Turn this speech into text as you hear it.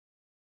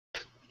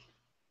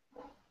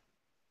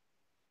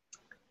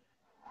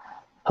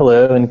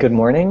Hello and good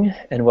morning,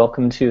 and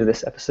welcome to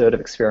this episode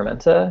of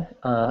Experimenta.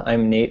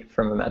 I'm Nate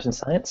from Imagine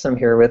Science. I'm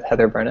here with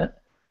Heather Barnett.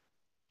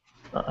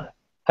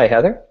 Hi,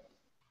 Heather.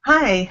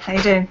 Hi, how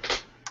you doing?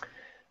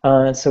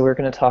 So we're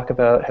going to talk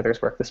about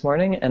Heather's work this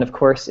morning, and of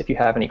course, if you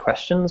have any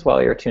questions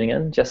while you're tuning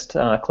in, just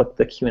click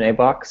the Q&A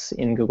box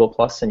in Google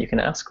Plus, and you can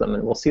ask them,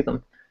 and we'll see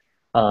them.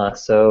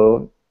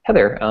 So,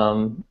 Heather,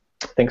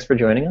 thanks for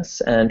joining us,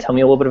 and tell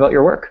me a little bit about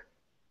your work.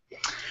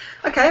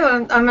 Okay,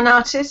 well, I'm an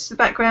artist,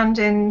 background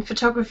in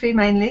photography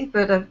mainly,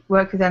 but I've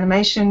worked with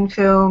animation,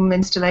 film,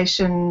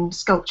 installation,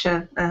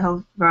 sculpture, a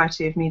whole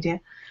variety of media.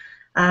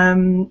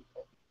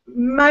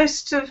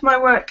 Most of my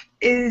work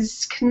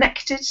is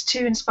connected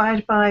to,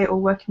 inspired by, or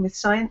working with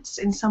science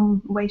in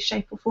some way,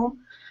 shape or form.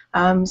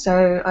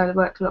 So I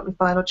work a lot with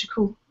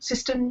biological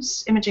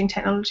systems, imaging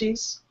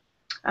technologies,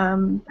 that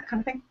kind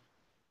of thing.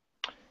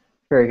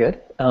 Very good.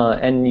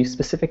 And you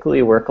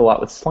specifically work a lot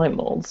with slime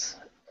molds.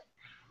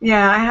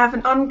 Yeah, I have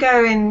an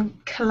ongoing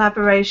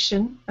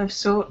collaboration of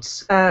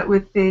sorts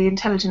with the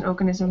intelligent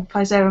organism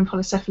Physarum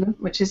polycephalum,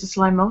 which is a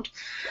slime mould.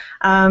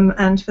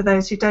 And for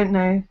those who don't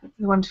know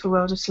the wonderful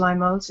world of slime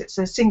moulds, it's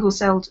a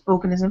single-celled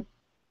organism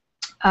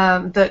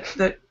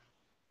that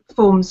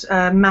forms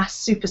a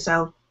mass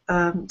supercell,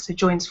 so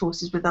joins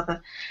forces with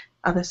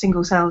other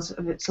single cells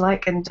of its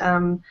like,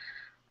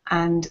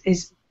 and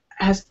is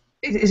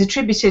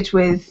attributed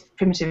with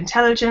primitive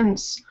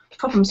intelligence,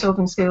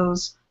 problem-solving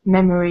skills,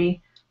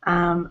 memory.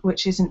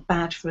 Which isn't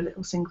bad for a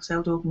little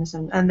single-celled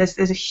organism. And there's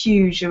a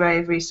huge array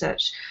of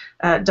research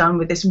done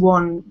with this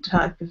one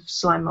type of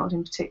slime mould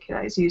in particular.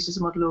 It's used as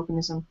a model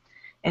organism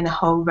in a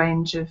whole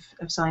range of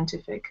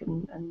scientific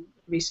and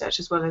research,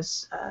 as well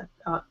as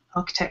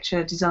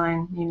architecture,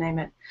 design, you name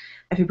it.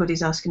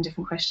 Everybody's asking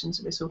different questions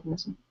of this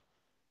organism.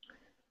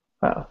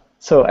 Wow.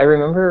 So I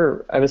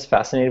remember I was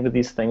fascinated with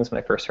these things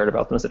when I first heard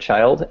about them as a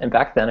child, and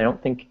back then I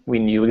don't think we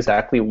knew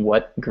exactly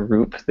what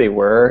group they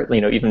were,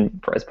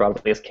 even as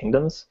broadly as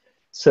kingdoms.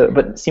 So,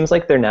 but it seems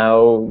like they're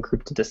now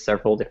grouped into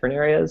several different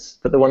areas.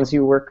 But the ones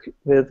you work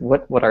with,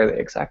 what are they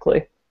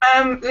exactly?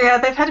 Yeah,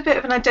 they've had a bit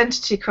of an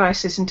identity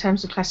crisis in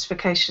terms of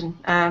classification.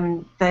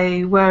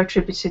 They were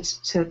attributed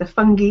to the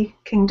fungi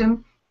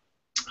kingdom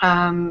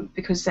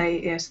because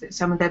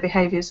some of their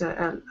behaviours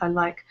are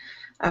like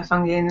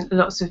fungi, and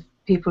lots of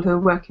people who are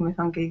working with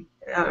fungi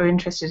are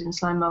interested in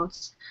slime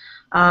molds.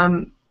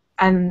 And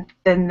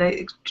then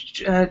they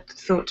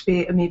thought to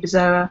be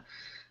amoebozoa,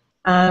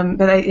 but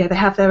they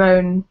have their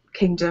own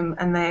kingdom,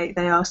 and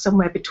they are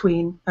somewhere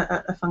between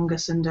a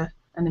fungus and an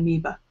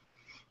amoeba.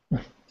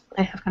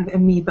 They have kind of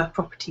amoeba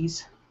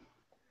properties.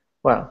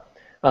 Wow.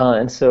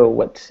 And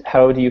so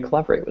how do you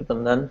collaborate with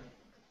them then?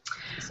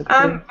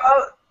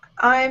 Well,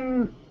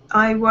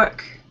 I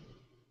work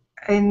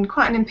in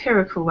quite an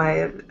empirical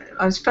way.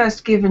 I was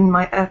first given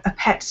a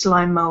pet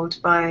slime mould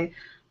by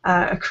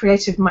a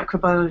creative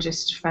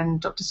microbiologist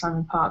friend, Dr.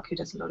 Simon Park, who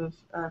does a lot of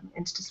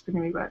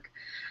interdisciplinary work,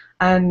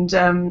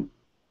 and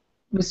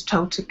was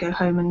told to go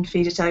home and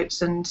feed it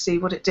oats and see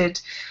what it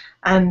did.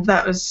 And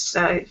that was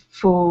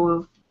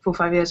 4 or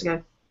 5 years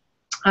ago.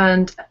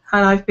 And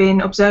I've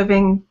been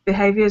observing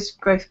behaviours,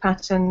 growth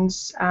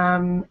patterns,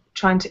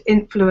 trying to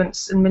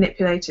influence and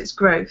manipulate its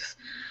growth.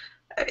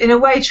 In a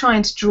way,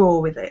 trying to draw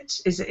with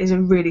it is a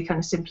really kind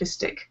of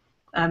simplistic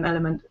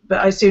element. But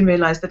I soon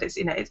realised that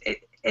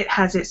it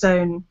has its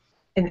own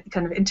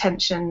kind of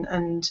intention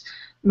and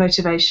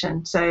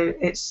motivation. So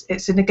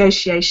it's a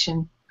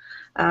negotiation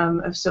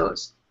of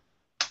sorts.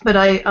 But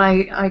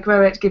I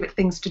grow it, give it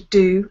things to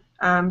do.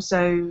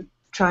 So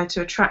try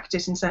to attract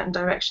it in certain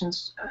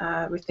directions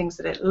with things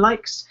that it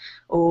likes,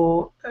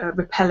 or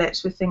repel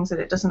it with things that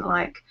it doesn't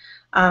like.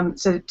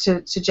 So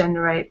to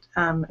generate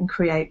and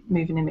create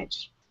moving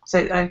image.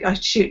 So I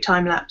shoot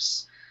time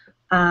lapse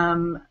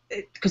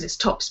because its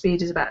top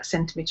speed is about a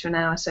centimetre an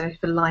hour. So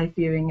for live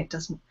viewing, it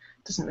doesn't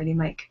really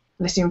make,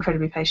 unless you're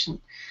incredibly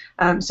patient.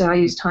 So I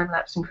use time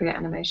lapse and create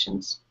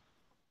animations.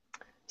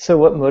 So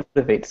what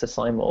motivates a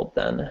slime mold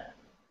then?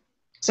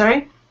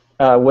 Sorry?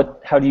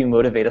 How do you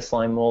motivate a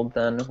slime mold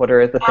then? What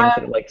are the things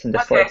that it likes and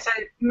dislikes?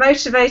 Okay, so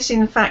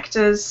motivating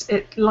factors: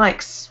 it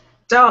likes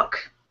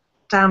dark,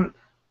 damp,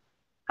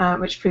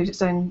 which proves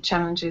its own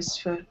challenges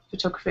for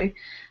photography.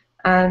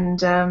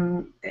 And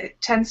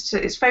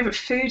its favourite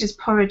food is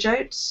porridge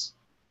oats,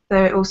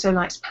 though it also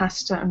likes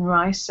pasta and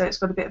rice, so it's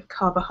got a bit of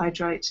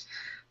carbohydrate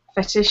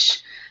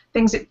fetish.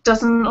 Things it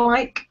doesn't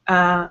like: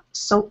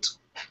 salt,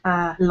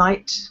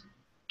 light,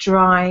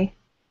 dry,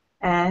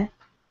 air.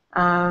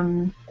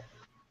 And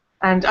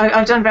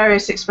I've done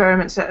various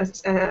experiments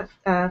at a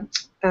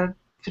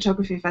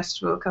photography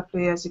festival a couple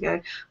of years ago.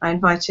 I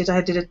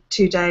did a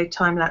 2-day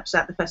time lapse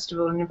at the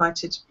festival and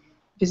invited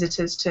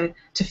visitors to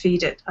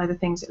feed it either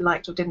things it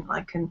liked or didn't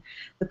like, and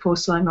the poor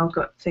slime mold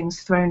got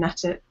things thrown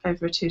at it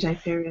over a 2-day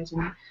period,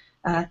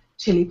 and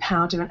chili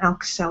powder and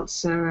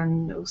Alka-Seltzer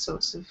and all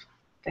sorts of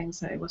things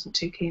that it wasn't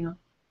too keen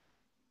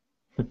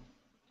on.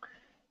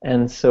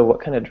 And so what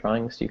kind of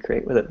drawings do you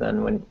create with it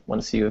then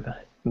once you've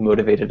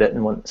motivated it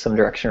in some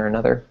direction or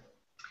another?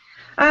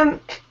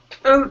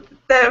 Oh,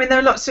 there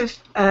are lots of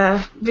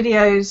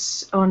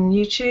videos on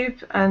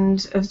YouTube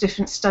and of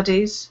different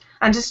studies.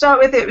 And to start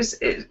with, it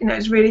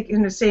was really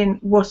kind of seeing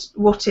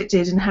what it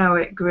did and how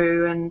it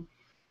grew, and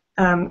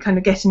kind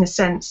of getting a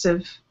sense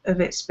of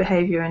its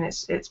behaviour and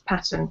its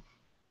pattern.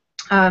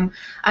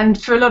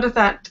 And for a lot of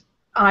that,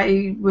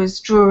 I was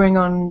drawing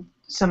on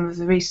some of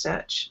the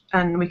research,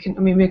 and we can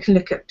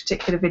look at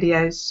particular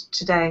videos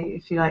today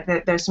if you like.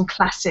 There are some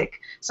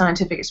classic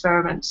scientific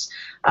experiments,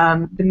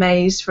 the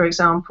maze, for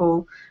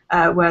example,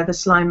 where the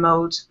slime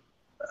mould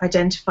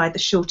identified the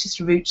shortest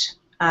route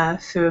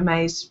through a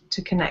maze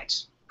to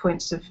connect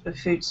points of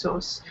food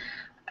source.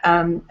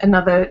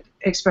 Another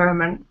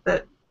experiment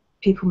that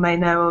people may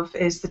know of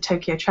is the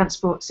Tokyo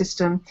transport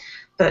system,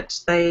 that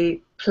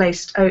they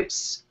placed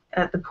oats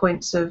at the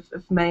points of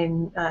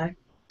main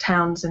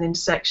towns and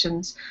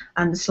intersections,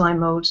 and the slime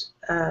mould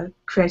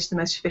created the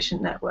most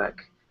efficient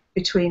network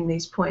between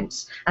these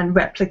points and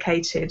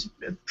replicated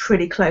a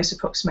pretty close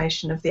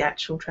approximation of the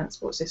actual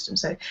transport system.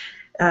 So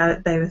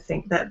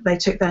they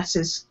took that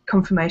as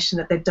confirmation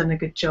that they'd done a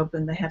good job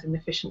and they had an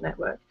efficient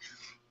network.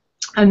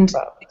 And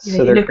wow.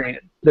 So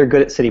they're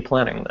good at city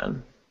planning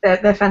then.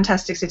 They're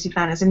fantastic city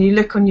planners, and you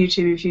look on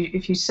YouTube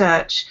if you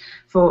search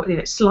for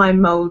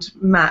slime mould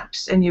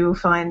maps, and you will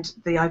find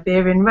the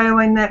Iberian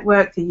railway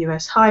network, the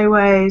US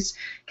highways,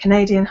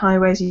 Canadian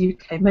highways,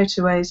 UK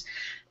motorways,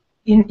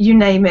 you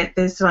name it.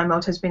 The slime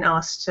mould has been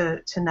asked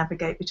to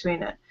navigate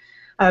between it,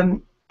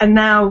 and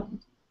now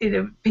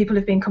people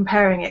have been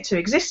comparing it to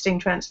existing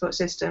transport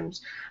systems.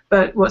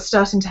 But what's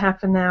starting to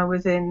happen now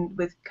within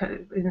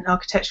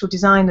architectural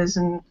designers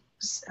and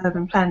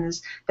urban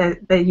planners,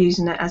 they're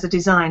using it as a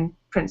design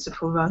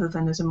principle rather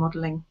than as a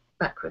modelling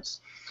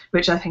backwards,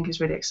 which I think is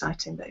really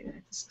exciting. That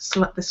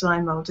the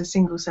slime mould, a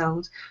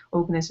single-celled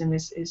organism,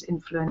 is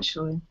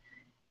influential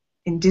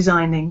in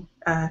designing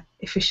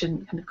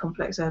efficient kind of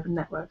complex urban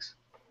networks.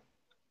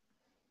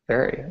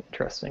 Very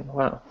interesting.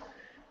 Wow.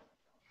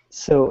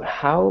 So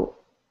how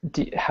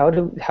do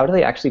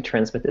they actually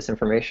transmit this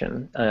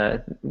information?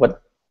 How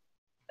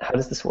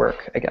does this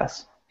work, I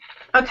guess?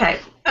 Okay,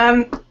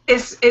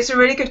 it's a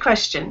really good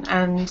question,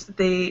 and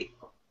the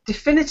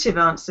definitive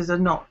answers are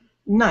not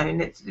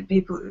known. It's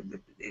people,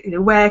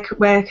 where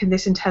can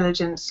this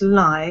intelligence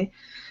lie?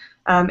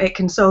 It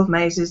can solve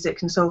mazes, it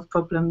can solve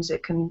problems,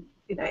 it can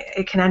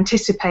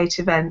anticipate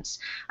events,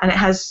 and it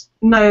has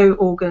no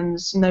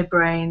organs, no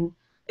brain.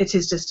 It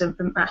is just a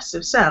mass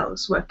of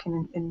cells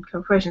working in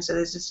cooperation. So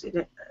there's just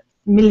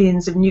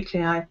millions of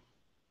nuclei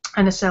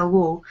and a cell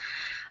wall.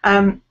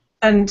 And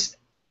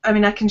I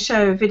mean, I can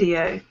show a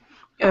video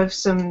of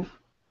some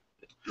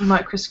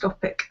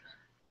microscopic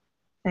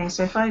things.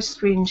 So if I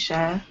screen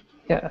share.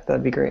 Yeah,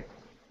 that'd be great.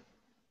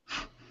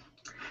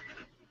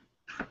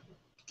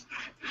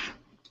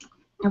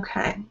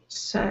 Okay,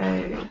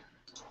 so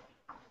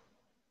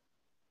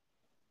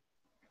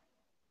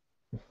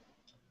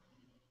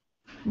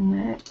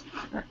no,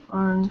 that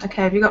one.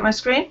 Okay, have you got my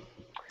screen?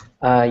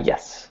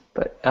 Yes,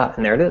 but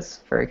and there it is.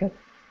 Very good.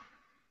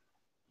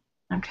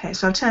 Okay,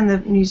 so I'll turn the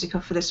music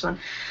off for this one.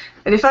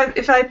 But if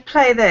I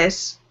play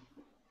this,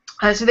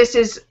 so this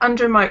is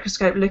under a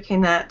microscope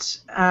looking at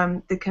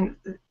the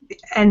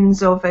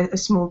ends of a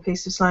small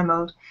piece of slime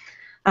mould,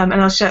 and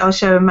I'll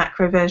show a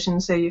macro version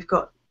so you've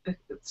got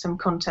some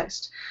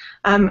context.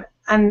 And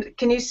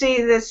can you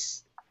see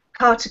this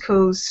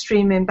particles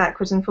streaming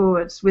backwards and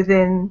forwards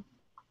within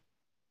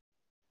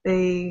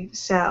the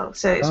cell?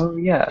 So it's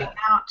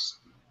out,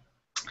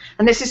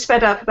 and this is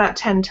sped up about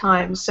 10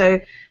 times.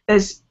 So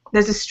there's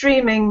a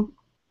streaming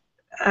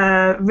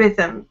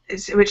rhythm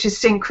which is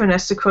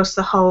synchronous across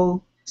the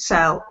whole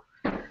cell,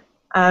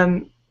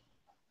 and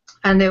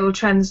it will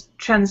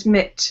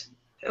transmit,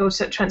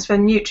 also transfer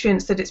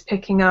nutrients that it's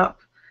picking up,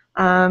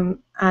 and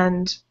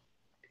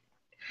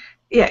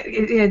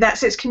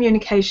that's its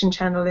communication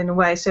channel in a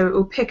way. So it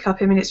will pick up,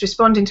 I mean, it's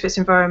responding to its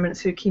environment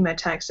through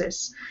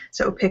chemotaxis,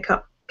 so it will pick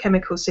up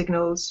chemical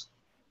signals,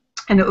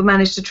 and it will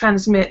manage to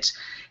transmit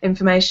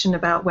information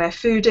about where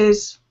food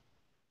is,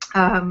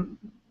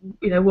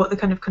 what the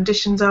kind of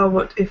conditions are,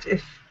 what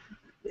if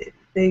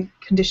the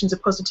conditions are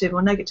positive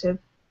or negative,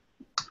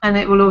 and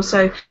it will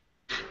also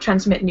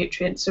transmit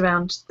nutrients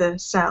around the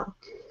cell.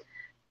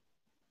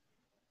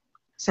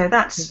 So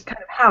that's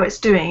kind of how it's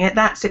doing it.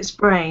 That's its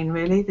brain,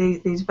 really,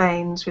 these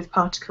veins with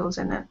particles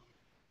in it.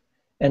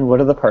 And what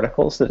are the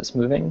particles that it's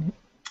moving?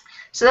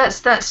 So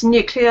that's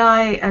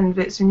nuclei and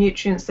bits of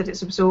nutrients that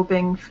it's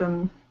absorbing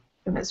from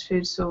its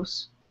food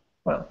source.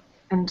 Wow.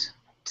 And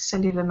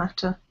cellular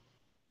matter.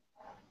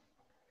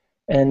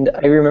 And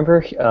I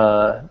remember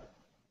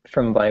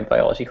from my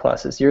biology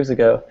classes years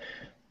ago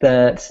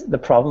that the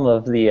problem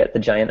of the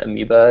giant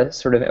amoeba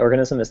sort of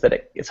organism is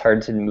that it's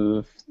hard to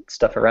move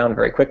stuff around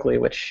very quickly,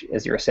 which,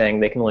 as you were saying,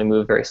 they can only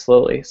move very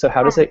slowly. So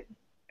how does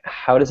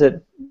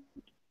it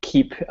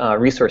keep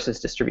resources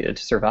distributed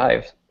to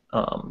survive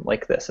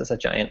like this as a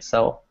giant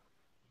cell?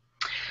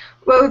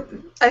 Well,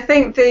 I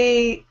think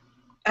you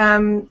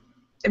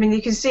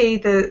can see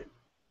the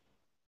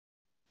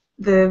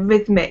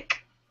rhythmic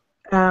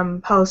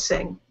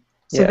pulsing.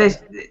 So there's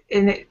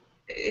in it.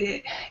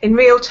 in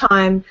real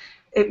time,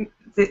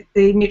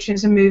 the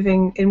nutrients are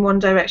moving in one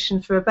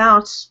direction for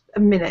about a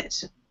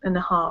minute and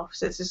a half.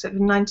 So it's just sort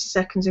of 90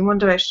 seconds in one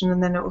direction,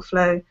 and then it will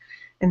flow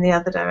in the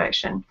other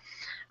direction.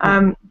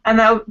 And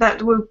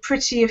that will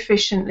pretty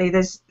efficiently.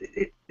 There's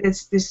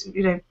this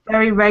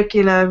very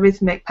regular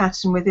rhythmic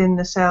pattern within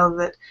the cell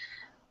that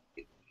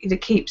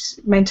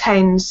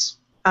maintains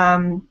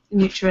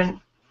nutrient.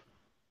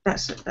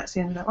 That's the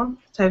end of that one.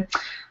 So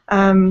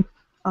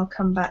I'll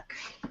come back.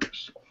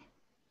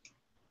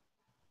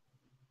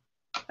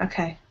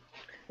 Okay,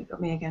 you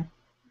got me again.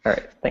 All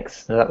right,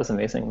 thanks. No, that was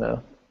amazing,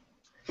 though.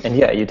 And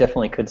yeah, you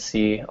definitely could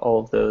see all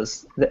of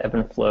those, the ebb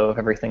and flow of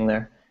everything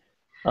there.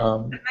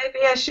 Maybe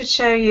I should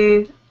show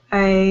you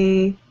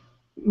a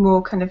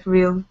more kind of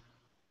real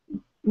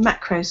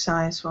macro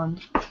size one,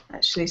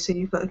 actually, so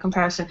you've got the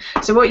comparison.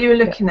 So what you were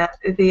looking at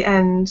the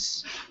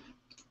ends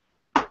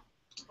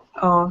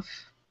of...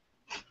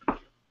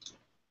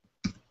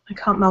 I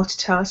can't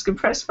multitask and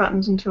press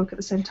buttons and talk at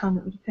the same time,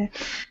 it would appear.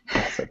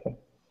 That's okay.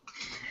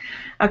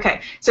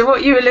 Okay, so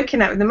what you were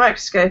looking at with the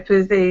microscope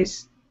are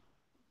these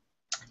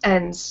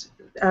ends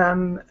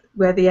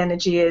where the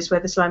energy is, where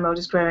the slime mold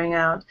is growing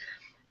out.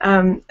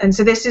 And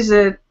so this is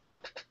a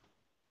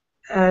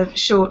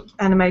short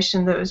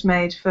animation that was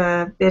made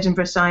for the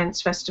Edinburgh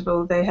Science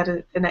Festival. They had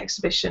an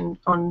exhibition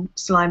on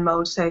slime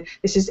mold. So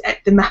this is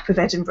the map of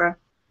Edinburgh,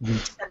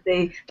 and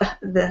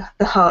the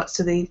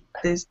hearts of the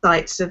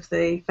sites of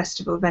the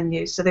festival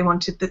venues. So they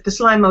wanted the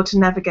slime mold to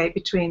navigate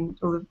between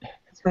all of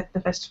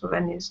the festival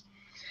venues.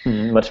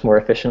 Much more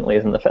efficiently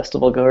than the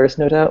festival goers,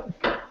 no doubt.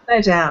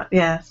 No doubt,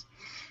 yes.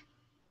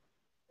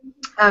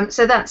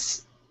 So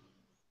that's,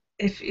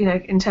 if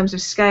in terms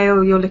of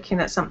scale, you're looking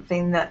at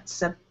something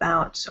that's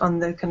about, on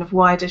the kind of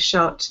wider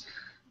shot,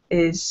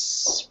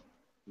 is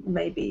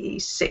maybe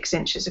 6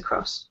 inches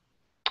across.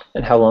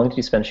 And how long did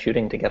you spend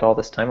shooting to get all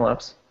this time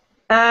lapse?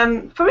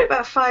 Probably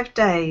about 5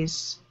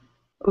 days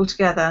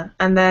altogether,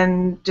 and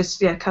then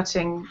just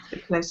cutting the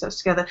close-ups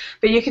together.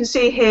 But you can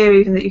see here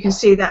even that you can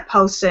see that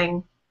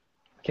pulsing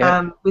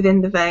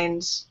within the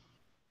veins,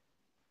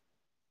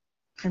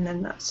 and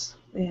then that's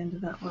the end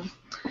of that one.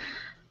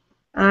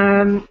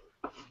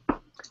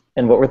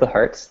 And what were the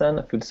hearts then?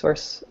 A food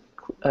source,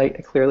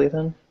 clearly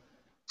then?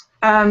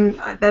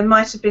 There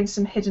might have been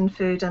some hidden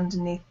food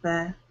underneath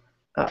there.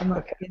 There might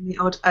okay. be the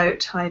odd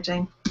oat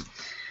hiding.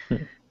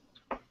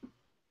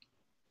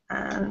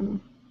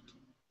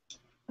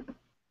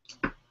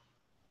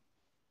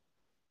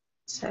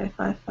 So if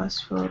I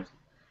fast forward.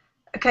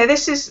 Okay,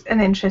 this is an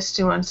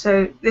interesting one.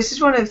 So this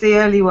is one of the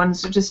early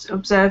ones of just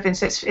observing.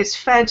 So it's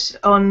fed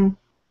on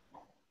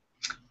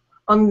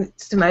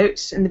some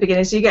oats in the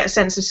beginning, so you get a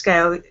sense of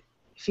scale.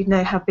 If you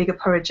know how big a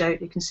porridge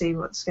oat, you can see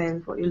what scale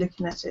of what you're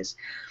looking at is.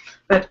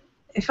 But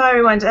if I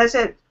rewind, as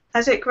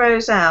it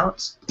grows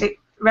out, it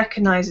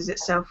recognises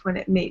itself when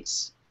it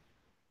meets.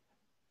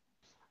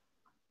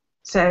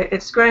 So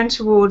it's grown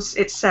towards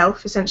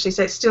itself, essentially,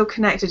 so it's still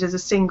connected as a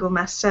single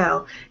mass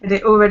cell, and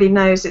it already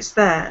knows it's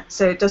there,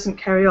 so it doesn't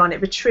carry on.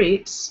 It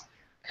retreats,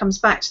 comes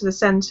back to the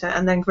centre,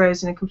 and then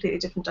grows in a completely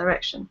different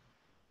direction.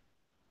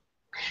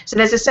 So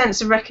there's a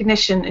sense of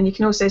recognition, and you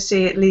can also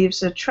see it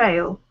leaves a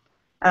trail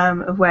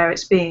of where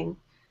it's been.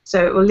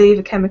 So it will leave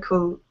a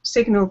chemical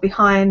signal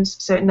behind,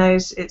 so it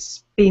knows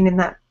it's been in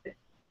that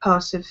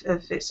part of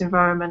its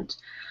environment,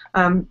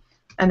 and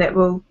it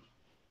will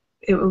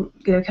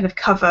kind of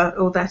cover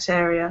all that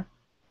area.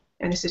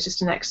 And this is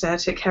just an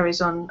excerpt. It carries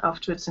on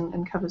afterwards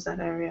and covers that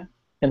area.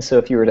 And so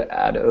if you were to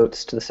add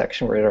oats to the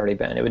section where it had already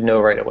been, it would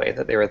know right away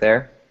that they were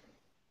there?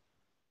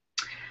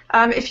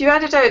 If you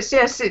added oats,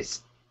 yes,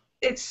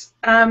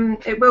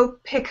 it will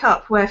pick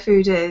up where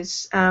food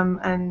is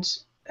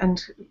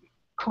and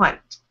quite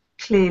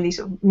clearly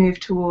sort of move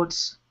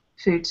towards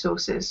food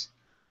sources.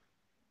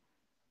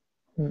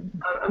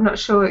 I'm not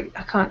sure,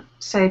 I can't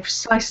say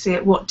precisely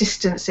at what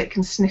distance it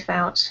can sniff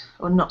out,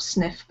 or not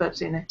sniff, but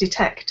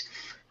detect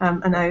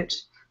an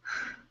oat.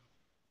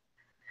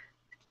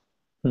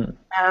 Do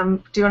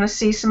you want to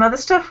see some other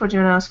stuff, or do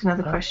you want to ask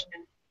another question?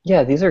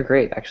 Yeah, these are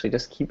great, actually.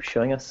 Just keep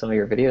showing us some of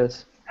your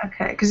videos.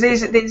 Okay, because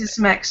these are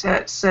some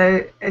excerpts.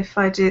 So if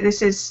I do,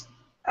 this is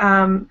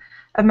a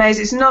maze.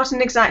 It's not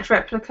an exact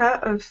replica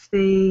of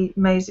the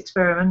maze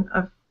experiment,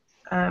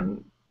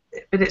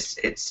 but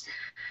it's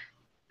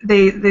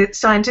the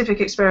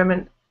scientific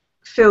experiment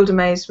filled a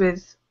maze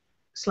with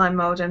slime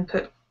mold and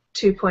put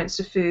 2 points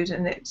of food,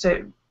 and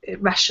it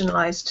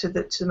rationalized to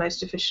the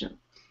most efficient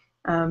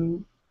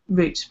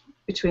route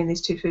between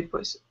these 2 food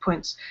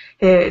points.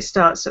 Here it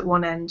starts at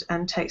one end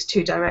and takes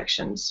 2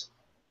 directions,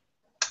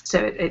 so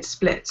it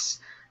splits,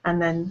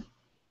 and then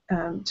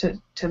to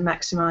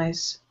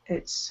maximize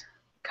its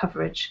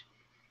coverage,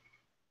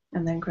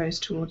 and then grows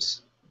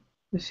towards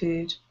the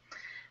food.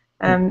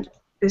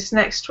 This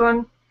next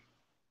one,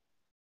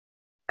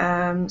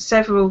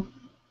 several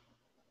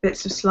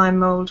bits of slime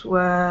mold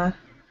were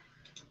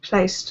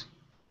placed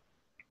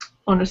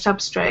on a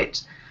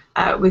substrate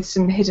with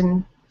some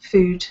hidden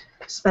food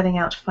spelling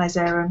out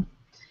Physarum,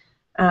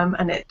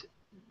 and it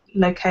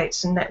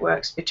locates and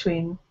networks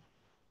between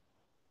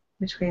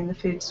between the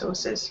food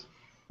sources.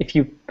 If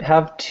you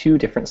have two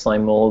different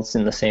slime molds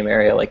in the same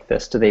area like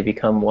this, do they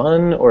become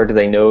one, or do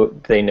they know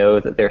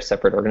that they're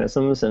separate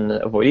organisms and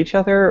avoid each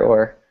other,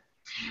 or?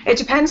 It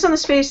depends on the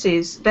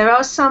species. There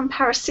are some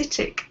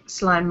parasitic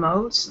slime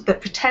molds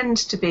that pretend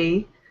to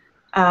be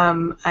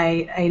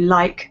a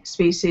like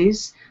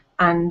species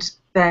and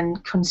then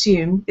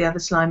consume the other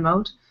slime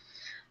mold.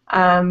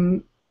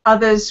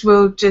 Others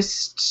will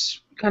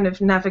just kind of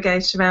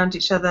navigate around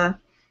each other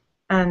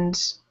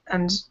and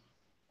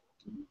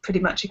pretty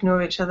much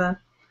ignore each other.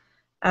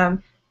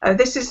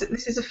 This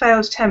is a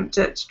failed attempt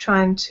at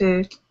trying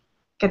to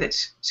get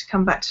it to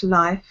come back to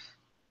life.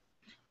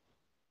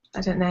 I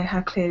don't know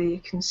how clearly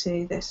you can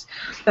see this,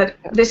 but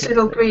this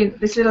little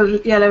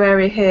yellow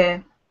area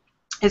here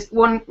is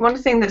one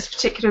thing that's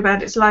particular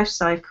about its life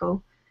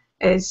cycle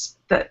is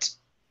that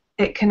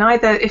it can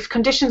either, if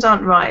conditions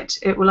aren't right,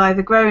 it will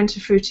either grow into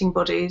fruiting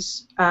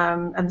bodies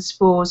and the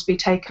spores be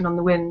taken on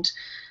the wind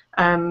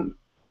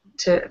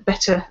to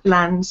better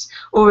lands,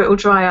 or it will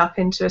dry up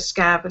into a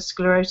scab, a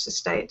sclerosis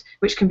state,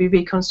 which can be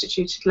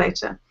reconstituted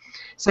later.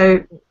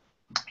 So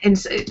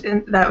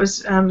that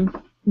was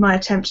my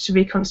attempt to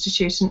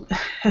reconstitute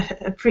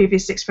a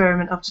previous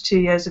experiment after 2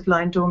 years of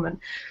lying dormant,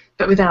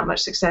 but without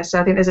much success.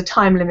 So I think there's a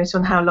time limit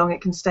on how long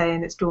it can stay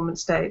in its dormant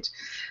state.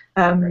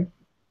 Right.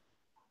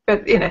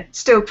 But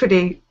still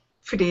pretty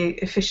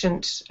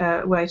efficient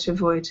way to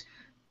avoid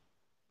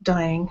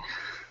dying.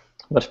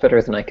 Much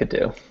better than I could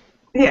do.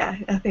 Yeah,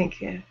 I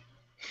think. Yeah.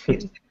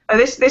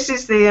 This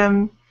is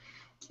the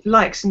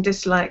likes and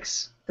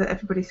dislikes that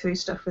everybody threw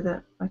stuff with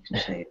it. I can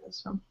show you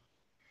this one.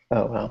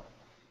 Oh wow.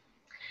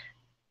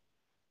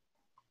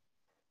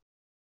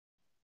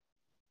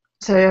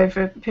 So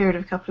over a period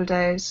of a couple of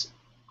days,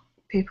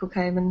 people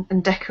came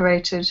and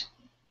decorated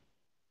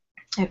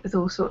it with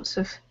all sorts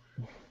of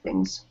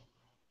things.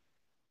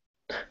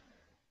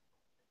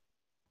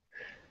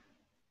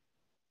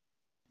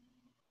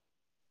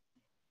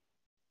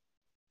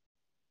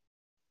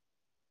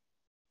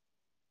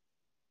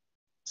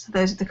 So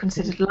those are the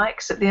considered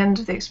likes at the end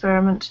of the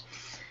experiment,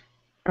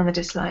 and the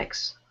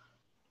dislikes.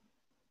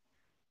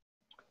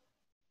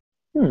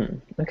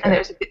 Okay. And it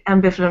was a bit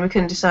ambivalent. We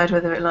couldn't decide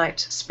whether it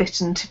liked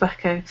spit and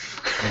tobacco.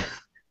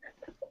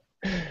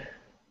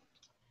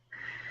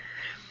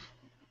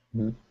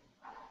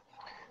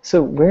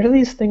 So where do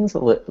these things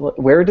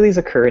where do these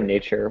occur in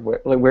nature?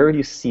 Where would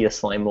you see a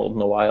slime mold in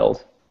the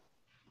wild?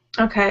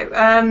 Okay,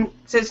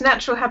 so its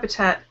natural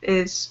habitat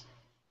is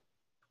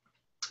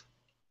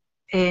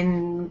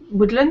in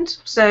woodland.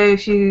 So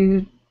if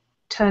you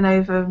turn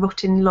over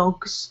rotting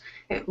logs,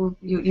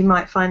 you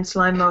might find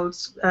slime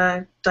molds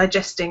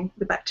digesting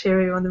the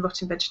bacteria on the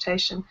rotting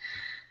vegetation.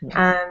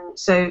 And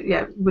so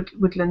yeah,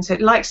 woodland. So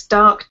it likes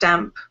dark,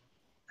 damp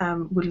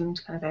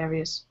woodland kind of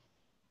areas.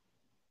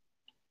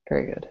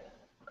 Very good.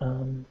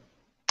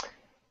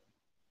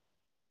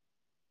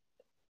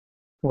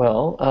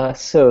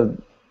 So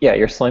yeah,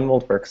 your slime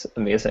mold work's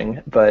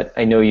amazing, but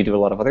I know you do a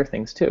lot of other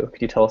things too.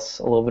 Could you tell us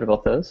a little bit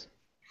about those?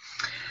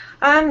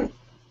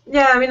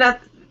 Yeah, I mean,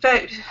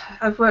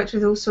 I've worked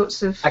with all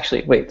sorts of...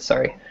 Actually, wait,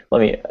 sorry.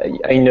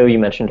 I know you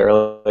mentioned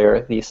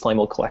earlier the Slime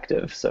Mold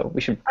Collective, so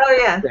we should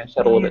branch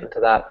out a little bit into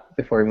that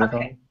before we move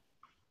on.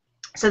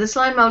 So the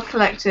Slime Mold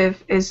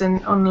Collective is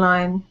an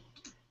online,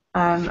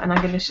 and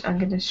I'm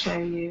going to show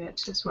you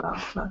it as well,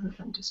 rather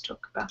than just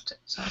talk about it.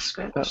 So I'll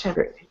share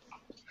great. it.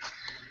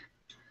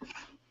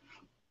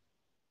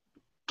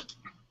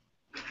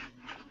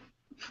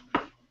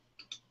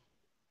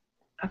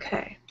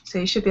 Okay, so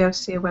you should be able to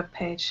see a web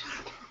page.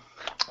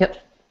 Yep,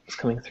 it's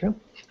coming through.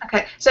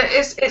 Okay, so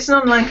it's an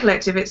online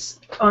collective. It's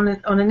on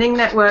an Ning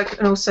network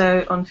and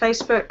also on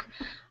Facebook.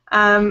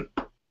 And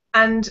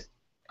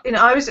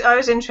I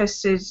was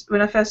interested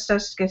when I first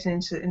started getting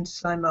into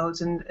slime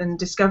molds and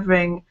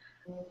discovering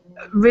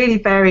really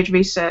varied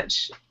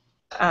research.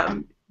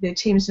 The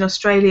teams in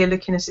Australia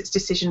looking at its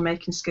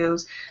decision-making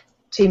skills,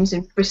 teams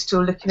in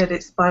Bristol looking at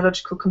its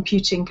biological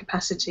computing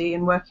capacity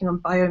and working on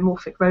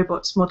biomorphic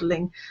robots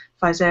modelling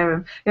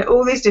Physarum.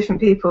 All these different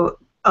people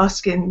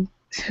asking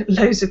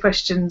loads of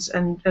questions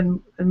and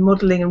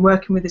modelling and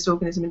working with this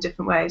organism in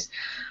different ways,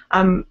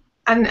 and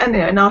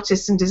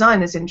artists and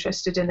designers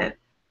interested in it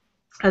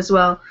as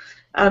well.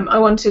 I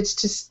wanted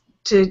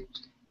to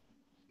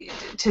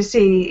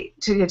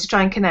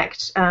try and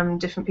connect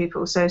different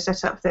people, so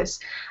set up this,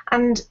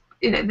 and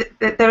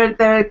there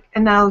are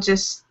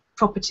analogous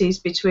properties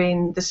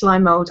between the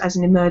slime mold as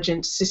an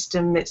emergent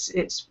system.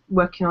 It's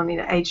working on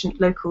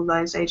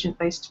localized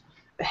agent-based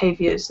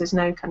behaviours. There's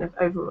no kind of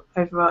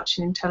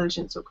overarching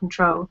intelligence or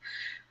control,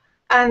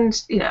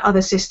 and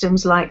other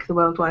systems like the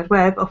World Wide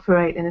Web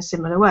operate in a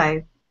similar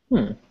way.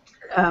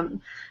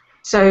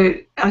 So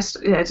I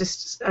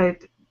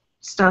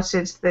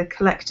started the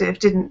collective,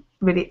 didn't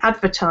really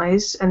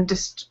advertise, and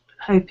just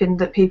hoping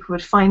that people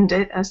would find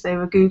it as they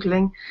were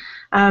Googling.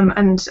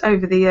 And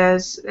over the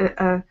years,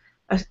 a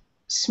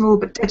small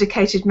but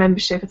dedicated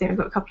membership. I think we've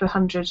got a couple of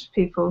hundred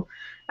people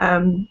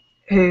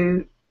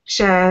who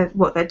share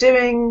what they're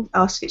doing,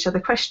 ask each other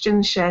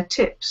questions, share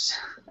tips,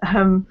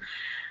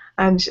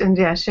 and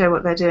yeah, share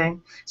what they're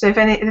doing. So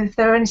if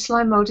there are any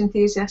slime mould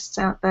enthusiasts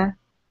out there,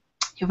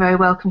 you're very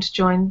welcome to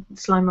join the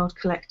Slime Mould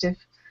Collective,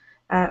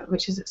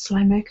 which is at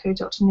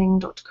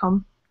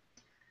slimeoko.ning.com.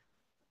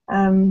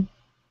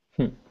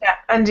 Yeah,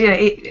 and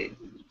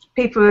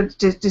people are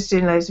just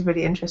doing loads of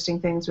really interesting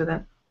things with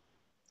it.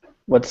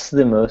 What's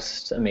the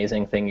most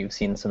amazing thing you've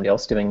seen somebody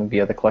else doing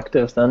via the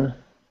collective then?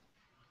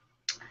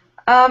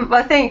 Well,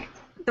 I think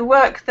the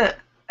work that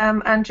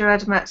Andrew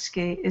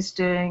Adamatsky is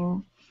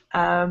doing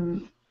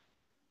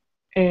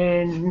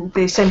in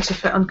the Centre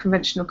for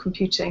Unconventional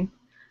Computing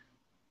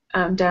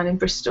down in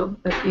Bristol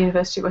at the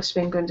University of West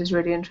of England is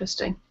really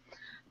interesting.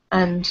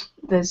 And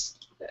he's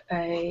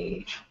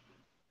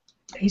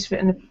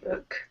written a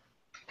book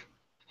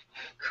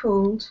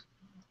called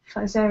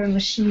Physarum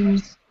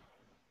Machines,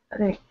 I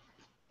think.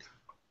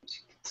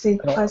 See,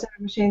 Physarum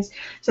Machines.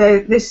 So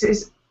this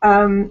is,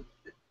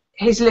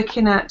 he's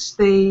looking at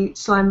the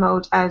slime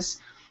mould as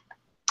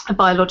a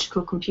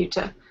biological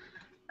computer,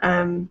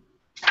 and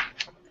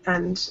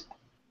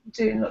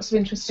doing lots of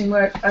interesting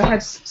work. I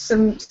had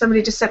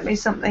somebody just sent me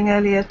something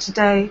earlier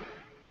today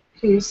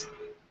who's,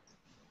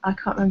 I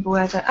can't remember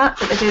where they're at,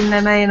 but they're doing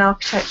an MA in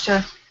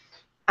architecture,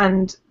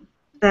 and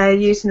they're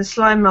using the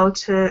slime mould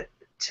to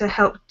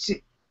help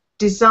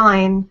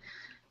design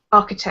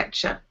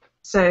architecture.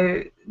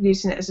 So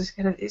using it as a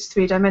kind of its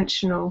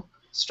three-dimensional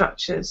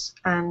structures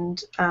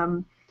and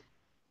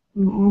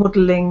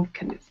modelling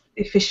kind of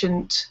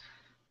efficient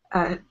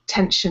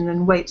tension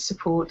and weight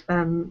support.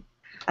 And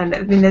I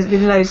mean, there's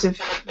been loads of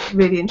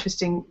really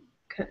interesting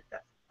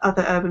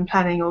other urban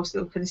planning or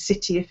sort of kind of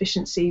city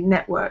efficiency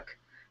network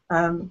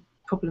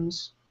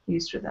problems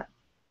used with that.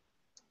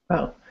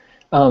 Wow.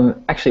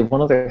 Actually,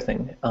 one other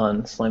thing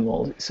on slime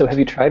mold. So, have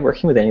you tried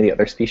working with any of the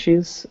other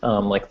species,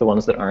 like the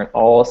ones that aren't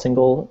all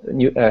single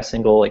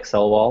like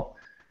cell wall?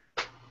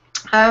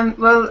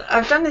 Well,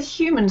 I've done the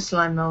human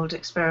slime mold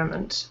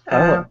experiment,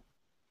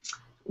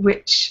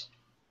 which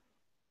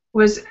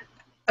was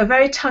a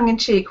very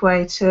tongue-in-cheek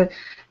way to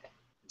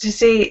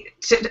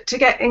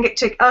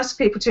ask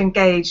people to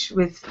engage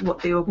with what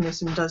the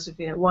organism does,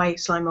 why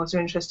slime molds are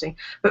interesting.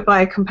 But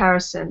by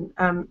comparison,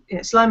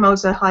 slime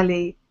molds are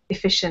highly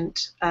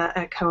efficient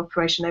at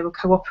cooperation. They will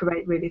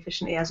cooperate really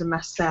efficiently as a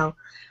mass cell,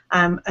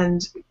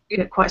 and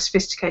quite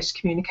sophisticated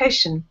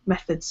communication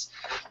methods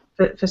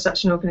for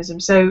such an organism.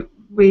 So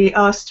we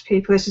asked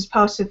people, this is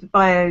part of the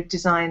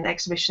biodesign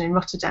exhibition in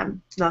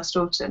Rotterdam last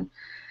autumn,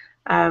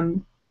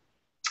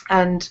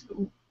 and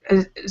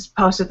as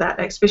part of that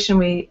exhibition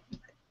we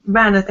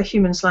ran a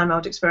human slime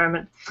mold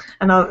experiment,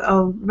 and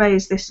I'll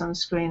raise this on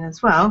screen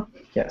as well.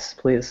 Yes,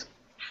 please.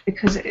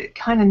 Because it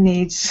kind of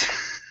needs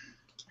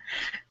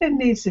it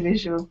needs a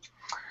visual.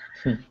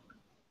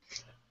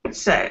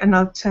 So, and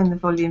I'll turn the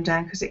volume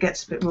down because it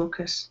gets a bit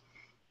raucous.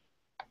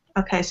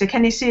 Okay, so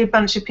can you see a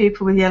bunch of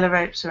people with yellow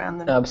ropes around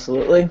them?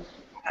 Absolutely.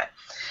 Okay.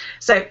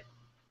 So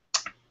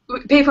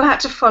people had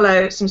to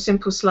follow some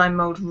simple slime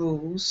mold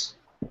rules.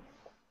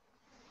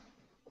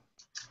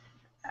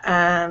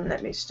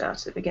 Let me start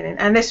at the beginning.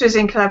 And this was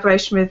in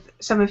collaboration with,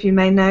 some of you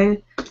may know,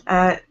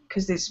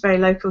 because it's very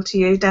local to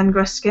you, Dan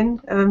Gruskin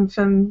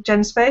from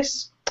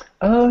GenSpace.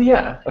 Oh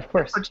yeah, of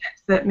course. A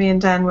project that me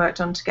and Dan worked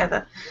on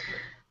together.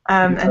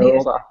 And our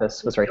old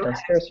office was right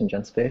downstairs from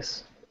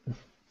GenSpace.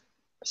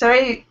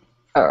 Sorry?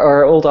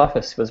 Our old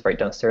office was right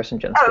downstairs from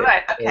GenSpace. Oh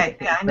right, okay.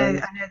 Yeah, I know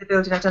the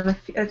building. I've done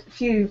a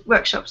few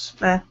workshops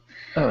there.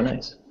 Oh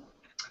nice.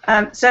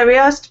 So we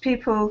asked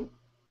people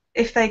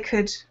if they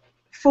could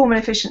form an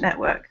efficient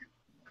network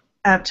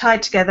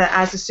tied together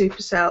as a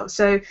supercell.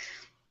 So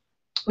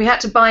we had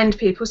to bind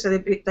people so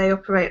they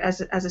operate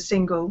as a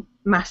single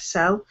mass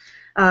cell.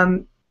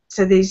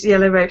 So these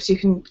yellow ropes you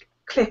can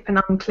clip and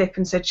unclip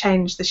and so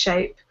change the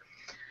shape.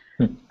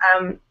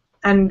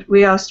 And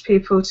we asked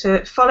people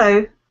to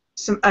follow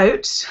some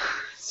oats,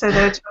 so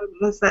they were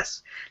told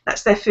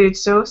that's their food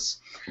source,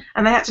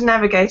 and they had to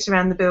navigate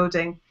around the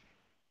building.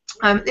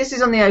 This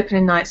is on the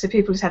opening night, so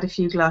people just had a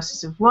few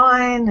glasses of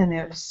wine, and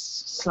it was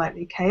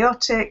slightly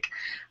chaotic.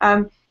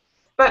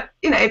 But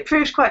it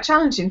proved quite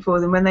challenging for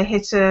them when they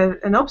hit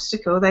an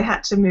obstacle. They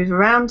had to move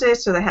around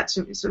it, or they had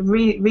to sort of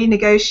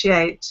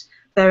renegotiate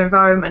their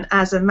environment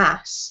as a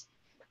mass.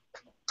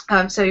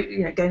 So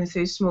going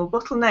through small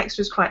bottlenecks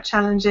was quite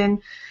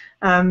challenging.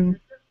 And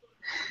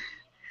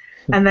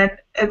then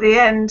at the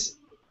end,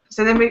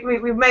 so then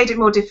we made it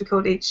more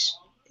difficult each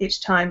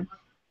time.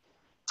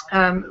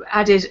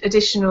 Added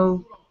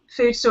additional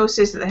food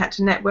sources that they had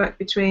to network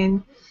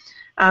between,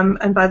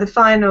 and by the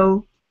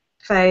final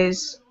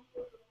phase,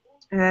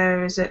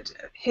 is it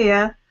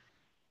here?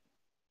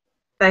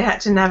 They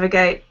had to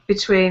navigate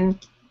between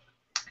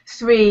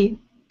 3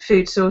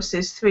 food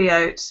sources, 3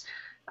 oats,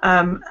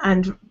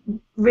 and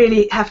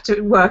really have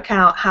to work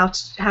out how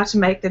to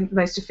make the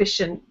most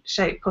efficient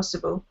shape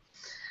possible.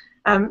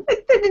 They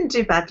didn't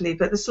do badly,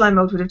 but the slime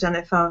mold would have done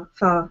it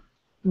far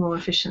more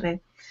efficiently.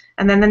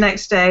 And then the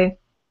next day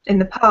in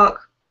the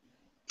park,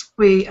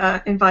 we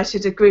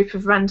invited a group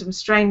of random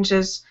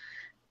strangers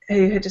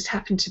who had just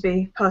happened to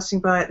be passing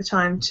by at the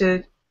time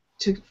to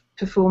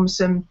perform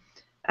some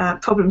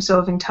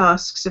problem-solving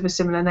tasks of a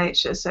similar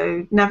nature.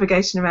 So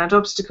navigating around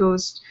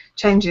obstacles,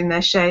 changing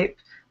their shape,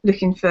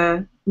 looking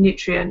for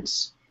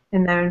nutrients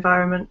in their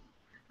environment.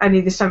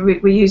 Only this time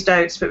we used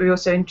oats, but we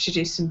also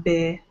introduced some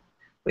beer,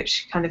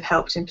 which kind of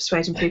helped in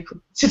persuading people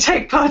to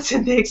take part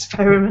in the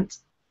experiment.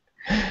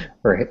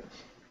 Right.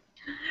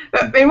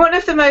 But I mean, one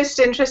of the most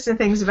interesting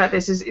things about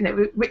this is,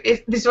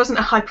 this wasn't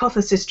a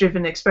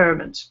hypothesis-driven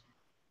experiment.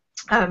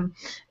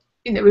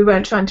 We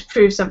weren't trying to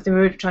prove something.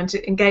 We were trying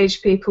to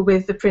engage people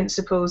with the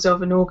principles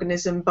of an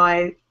organism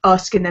by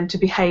asking them to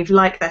behave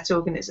like that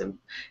organism.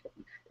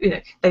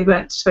 They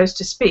weren't supposed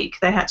to speak.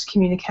 They had to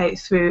communicate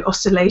through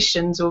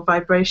oscillations or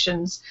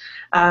vibrations.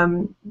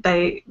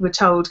 They were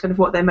told kind of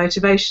what their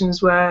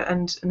motivations were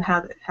and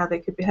how they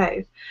could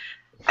behave.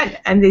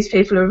 And these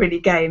people are really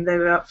game. They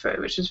were up for it,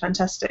 which was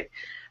fantastic.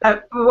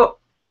 What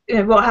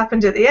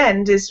happened at the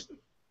end is,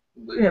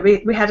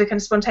 we had a kind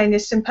of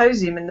spontaneous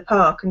symposium in the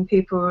park, and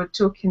people were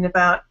talking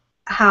about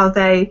how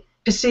they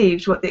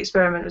perceived what the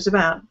experiment was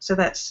about. So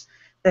that's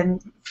then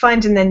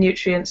finding their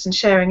nutrients and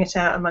sharing it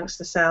out amongst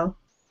the cell,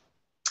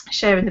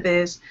 sharing the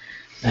beers.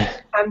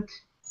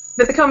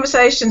 But the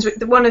conversations,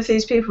 one of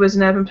these people was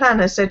an urban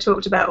planner, so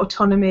talked about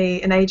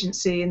autonomy and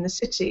agency in the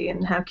city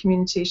and how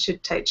communities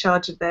should take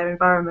charge of their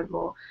environment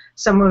more.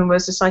 Someone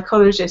was a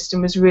psychologist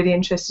and was really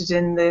interested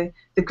in the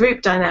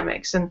group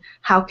dynamics and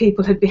how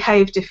people had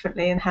behaved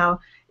differently, and how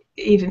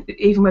even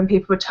when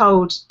people were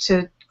told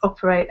to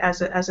operate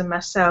as a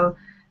mass cell,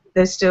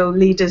 there's still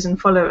leaders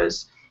and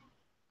followers.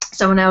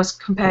 Someone else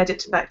compared it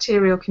to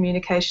bacterial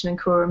communication and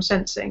quorum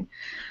sensing.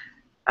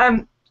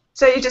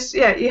 So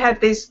you had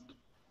these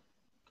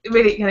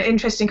really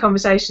interesting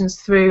conversations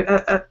through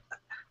a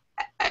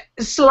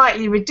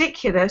slightly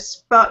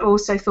ridiculous but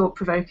also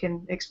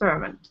thought-provoking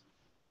experiment.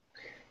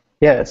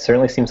 Yeah, it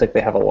certainly seems like they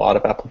have a lot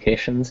of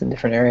applications in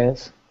different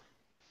areas.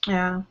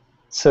 Yeah.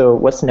 So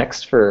what's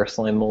next for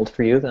slime mold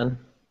for you then?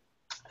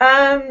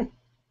 I'm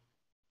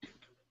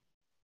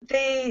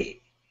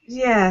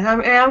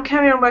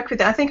carrying on working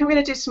with it. I think I'm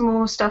going to do some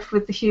more stuff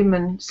with the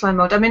human slime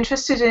mold. I'm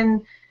interested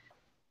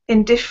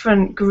in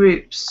different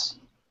groups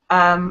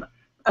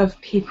of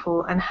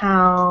people and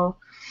how,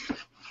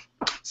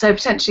 so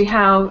potentially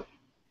how,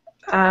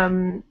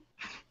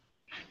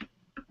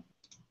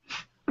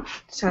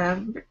 so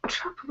I'm in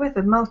trouble with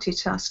the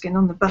multitasking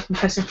on the button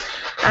pressing.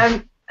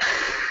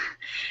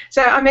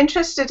 So I'm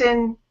interested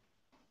in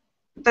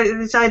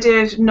this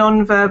idea of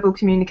non-verbal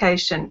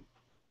communication.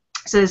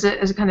 So as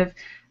a kind of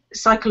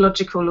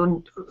psychological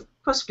or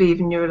possibly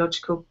even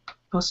neurological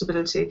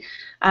possibility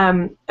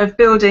of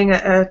building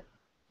an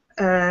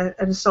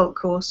assault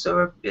course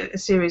or a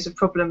series of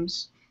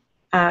problems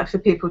for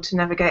people to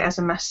navigate as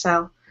a mass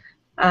cell.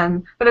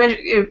 But I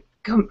mean,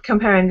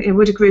 comparing,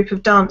 would a group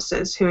of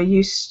dancers who are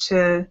used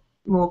to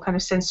more kind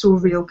of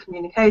sensorial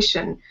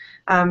communication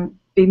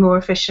be more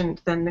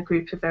efficient than a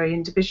group of very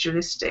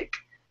individualistic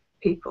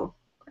people?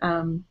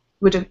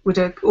 Would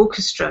an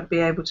orchestra be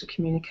able to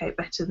communicate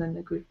better than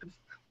a group of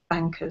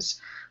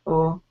bankers?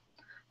 Or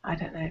I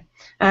don't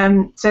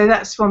know. So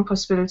that's one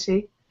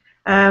possibility.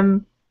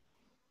 I'm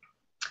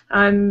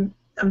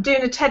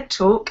doing a TED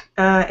talk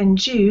in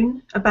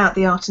June about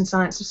the art and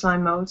science of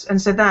slime molds,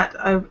 and so that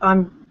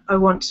I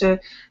want to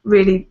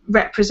really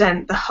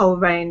represent the whole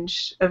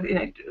range of,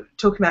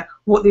 talking about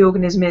what the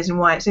organism is and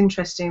why it's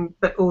interesting,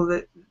 but all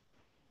the,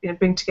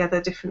 bring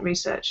together different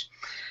research.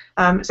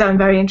 So I'm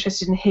very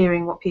interested in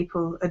hearing what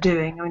people are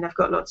doing. I mean, I've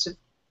got lots of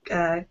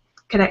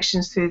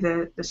connections through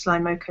the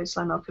Slime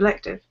Mold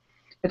Collective,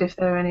 but if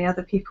there are any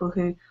other people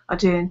who are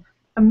doing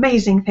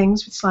amazing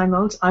things with slime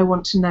molds, I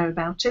want to know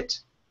about it.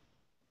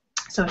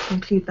 So I can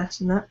include that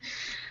in that.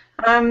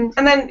 And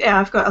then, yeah,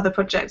 I've got other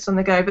projects on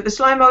the go, but the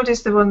slime mold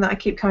is the one that I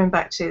keep coming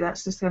back to.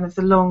 That's just kind of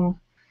the long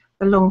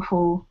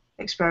haul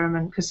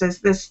experiment, because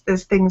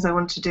there's things I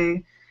want to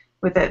do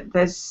with it.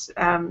 There's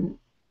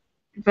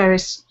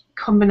various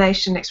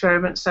combination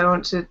experiments. So I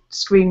want to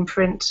screen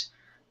print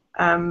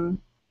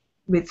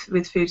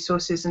with food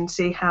sources and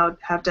see how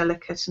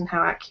delicate and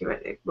how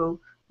accurate it will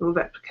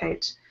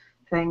replicate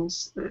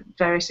things.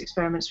 Various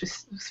experiments with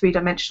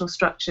three-dimensional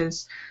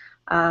structures.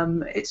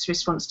 Its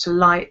response to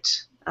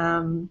light.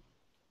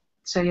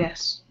 So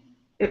yes,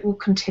 it will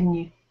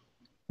continue.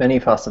 Many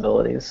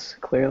possibilities,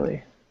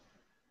 clearly.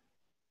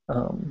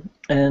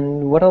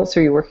 And what else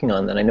are you working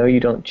on then? I know you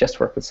don't just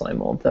work with slime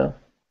mold, though.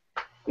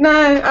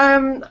 No, I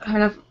mean,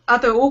 I've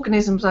other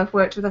organisms I've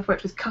worked with. I've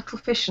worked with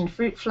cuttlefish and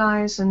fruit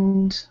flies,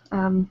 and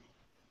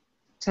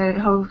so a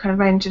whole kind of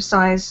range of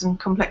size and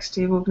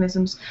complexity of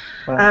organisms.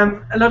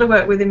 Wow. A lot of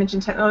work with imaging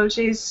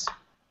technologies.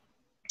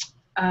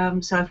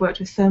 So I've worked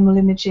with thermal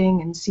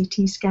imaging and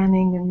CT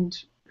scanning and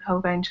a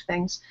whole range of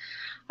things.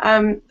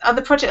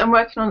 Other project I'm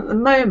working on at the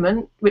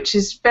moment, which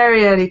is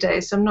very early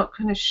days, so I'm not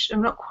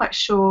quite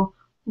sure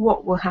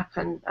what will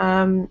happen.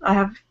 I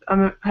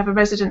have a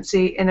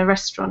residency in a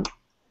restaurant,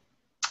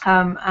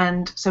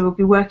 and so we'll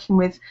be working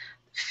with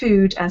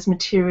food as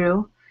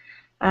material.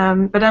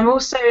 But I'm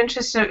also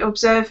interested in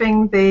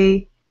observing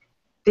the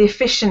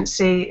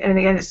efficiency, and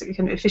again, it's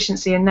kind of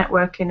efficiency in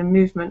networking and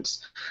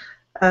movements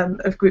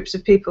of groups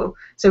of people.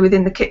 So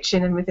within the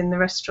kitchen and within the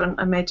restaurant,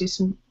 I may do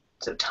some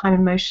sort of time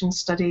and motion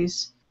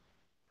studies,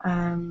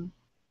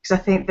 because I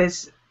think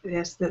there's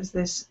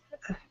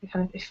a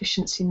kind of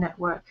efficiency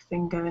network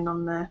thing going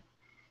on there,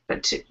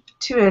 but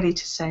too early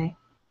to say.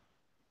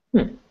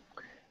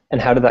 And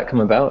how did that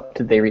come about?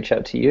 Did they reach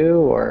out to you,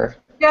 or?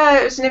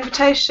 Yeah, it was an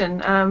invitation,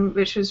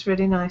 which was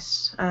really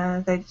nice.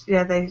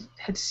 They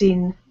had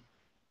seen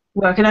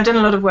work, and I've done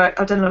a lot of work.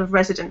 I've done a lot of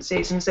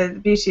residencies, and so the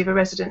beauty of a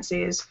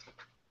residency is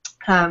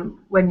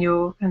when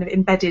you're kind of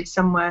embedded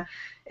somewhere,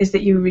 is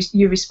that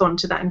you respond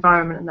to that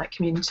environment and that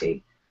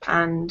community,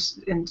 and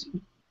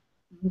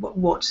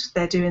what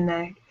they're doing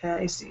there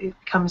it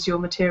becomes your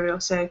material.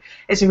 So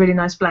it's a really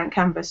nice blank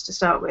canvas to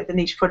start with, and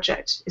each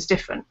project is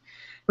different,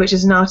 which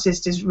as an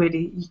artist is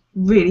really,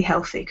 really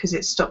healthy, because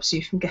it stops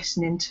you from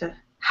getting into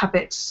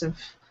habits of,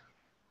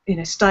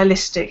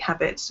 stylistic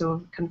habits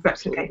or kind of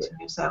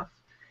replicating yourself.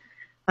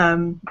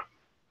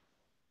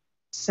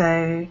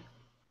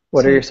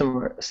 What are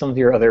some of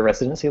your other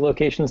residency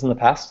locations in the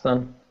past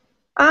then?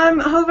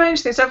 A whole range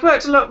of things. I've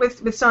worked a lot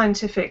with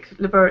scientific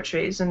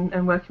laboratories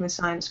and working with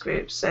science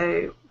groups.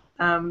 So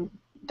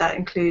that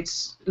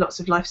includes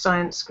lots of life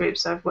science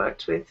groups I've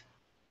worked with.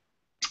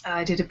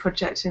 I did a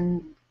project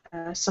in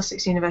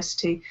Sussex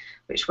University,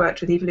 which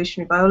worked with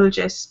evolutionary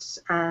biologists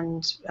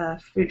and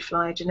fruit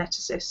fly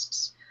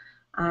geneticists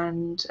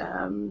and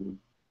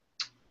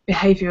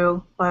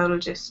behavioural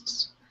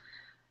biologists,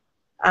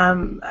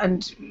 and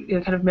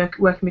kind of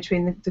working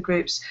between the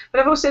groups.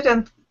 But I've also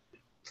done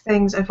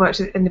things. I've worked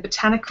in the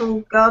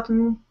botanical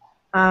garden,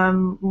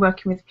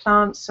 working with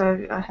plants.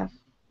 So I've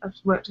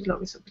worked a lot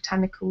with sort of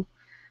botanical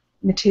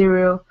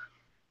material.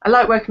 I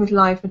like working with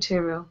live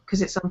material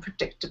because it's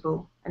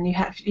unpredictable, and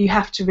you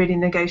have to really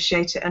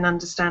negotiate it and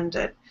understand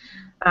it.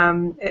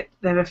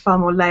 There are far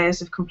more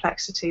layers of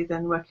complexity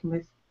than working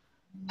with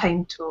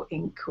paint or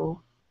ink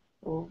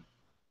or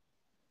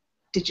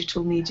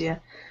digital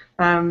media.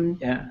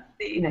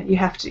 You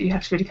have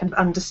to really kind of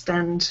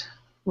understand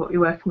what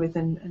you're working with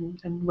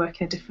and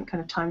work in a different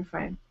kind of time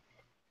frame.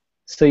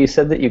 So you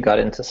said that you got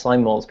into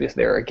slime molds because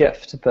they were a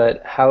gift,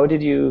 but how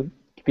did you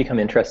become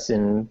interested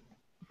in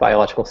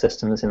biological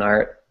systems in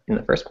art in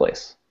the first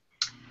place?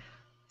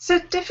 It's a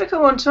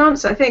difficult one to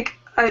answer. I think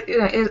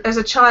as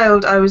a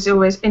child I was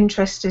always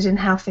interested in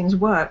how things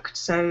worked.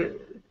 So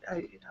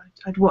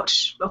I'd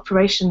watch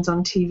operations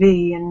on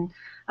TV, and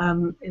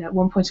at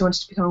one point I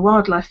wanted to become a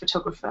wildlife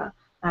photographer.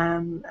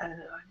 I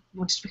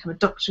wanted to become a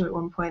doctor at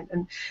one point,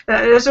 and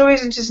I was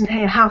always interested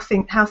in how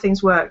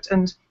things worked,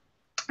 and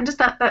just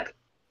that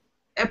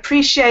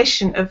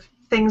appreciation of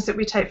things that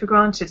we take for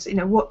granted. So,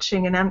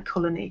 watching an ant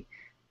colony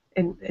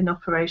in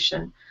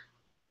operation,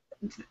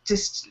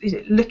 just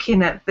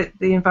looking at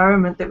the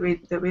environment that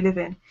we live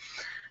in,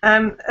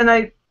 and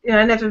I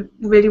never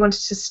really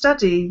wanted to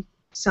study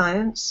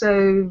science,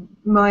 so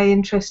my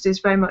interest is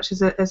very much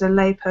as a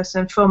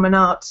layperson from an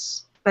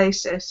arts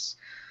basis.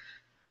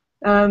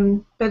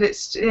 But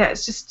it's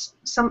just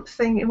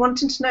something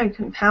wanting to know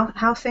kind of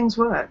how things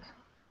work.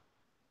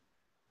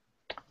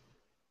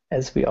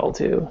 As we all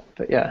do,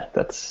 but yeah,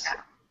 that's.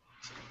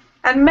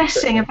 And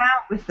messing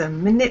about with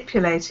them,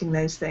 manipulating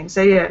those things.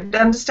 So yeah,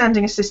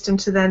 understanding a system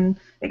to then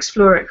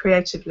explore it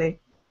creatively.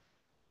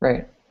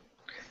 Right.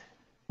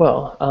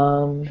 Well,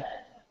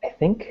 I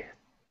think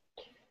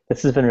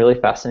this has been really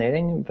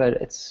fascinating,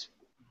 but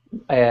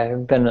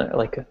I've been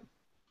like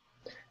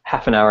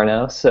half an hour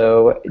now.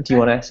 So do you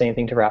want to say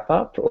anything to wrap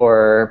up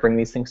or bring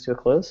these things to a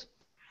close?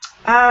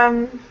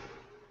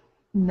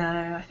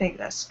 No, I think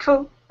that's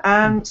cool.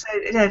 So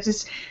yeah,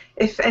 just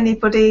if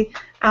anybody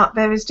out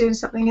there is doing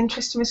something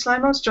interesting with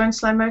slime molds, join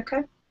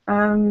Slimeoco,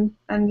 and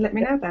let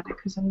me know about it,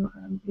 because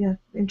I'm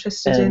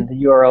interested in. And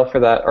the URL for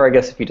that, or I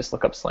guess if you just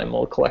look up Slime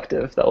Mold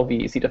Collective, that will be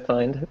easy to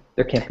find.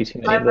 There can't be too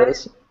many of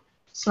those.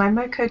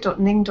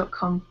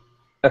 Slimeoco.ning.com.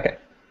 Okay.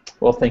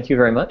 Well, thank you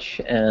very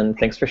much, and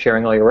thanks for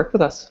sharing all your work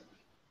with us.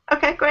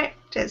 Okay, great.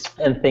 Cheers.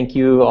 And thank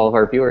you, all of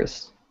our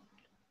viewers.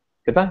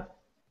 Goodbye.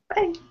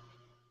 Bye.